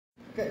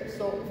Okay,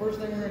 so first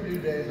thing we're going to do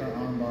today is our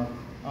armbar.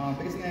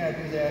 Biggest thing I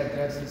gotta do is I gotta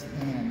adjust his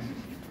hands.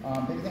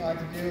 Biggest thing I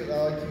like to do is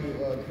I like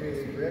to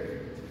create a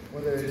grip,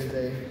 whether it is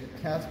a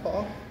cat's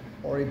paw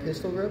or a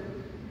pistol grip.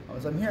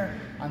 As I'm here,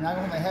 I'm not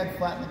going to put my head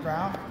flat in the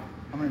ground.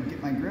 I'm going to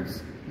get my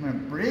grips. I'm going to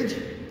bridge,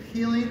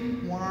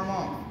 peeling, one arm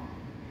off.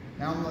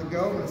 Now I'm going to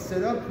go, I'm going to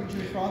sit up, reach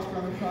across,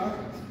 grab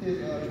his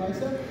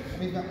tricep,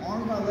 and use my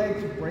arm and my leg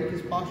to break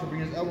his posture,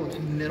 bring his elbow to the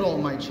middle of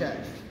my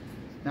chest.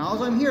 Now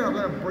as I'm here, I'm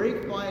going to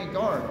break my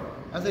guard.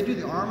 As I do,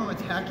 the arm I'm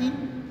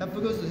attacking, that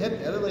foot goes to the hip,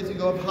 the other leg's going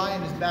to go up high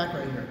in his back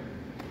right here.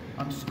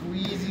 I'm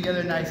squeezing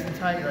together nice and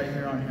tight right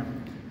here on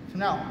him. So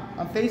now,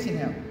 I'm facing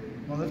him.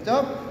 I'm going to lift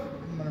up,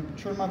 I'm going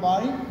to turn my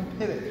body and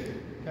pivot.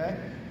 Okay?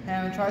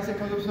 Hand on the tricep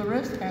comes up to the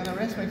wrist, hand on the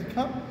wrist makes a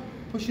cup,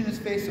 pushing his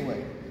face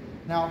away.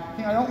 Now, the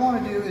thing I don't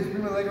want to do is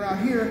bring my leg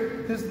around here,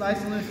 because it's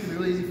nice and loose, it's going to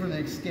be really easy for him to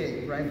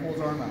escape, right? And pull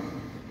his arm out.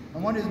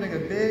 What I want to do is make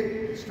a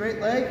big, straight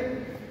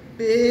leg,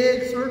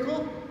 big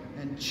circle,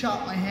 and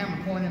chop my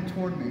hammer, pulling him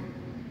toward me.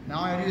 Now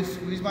all I do is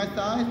squeeze my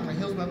thighs, my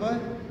heels, my butt,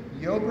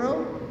 yo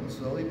bro, and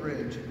slowly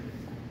bridge.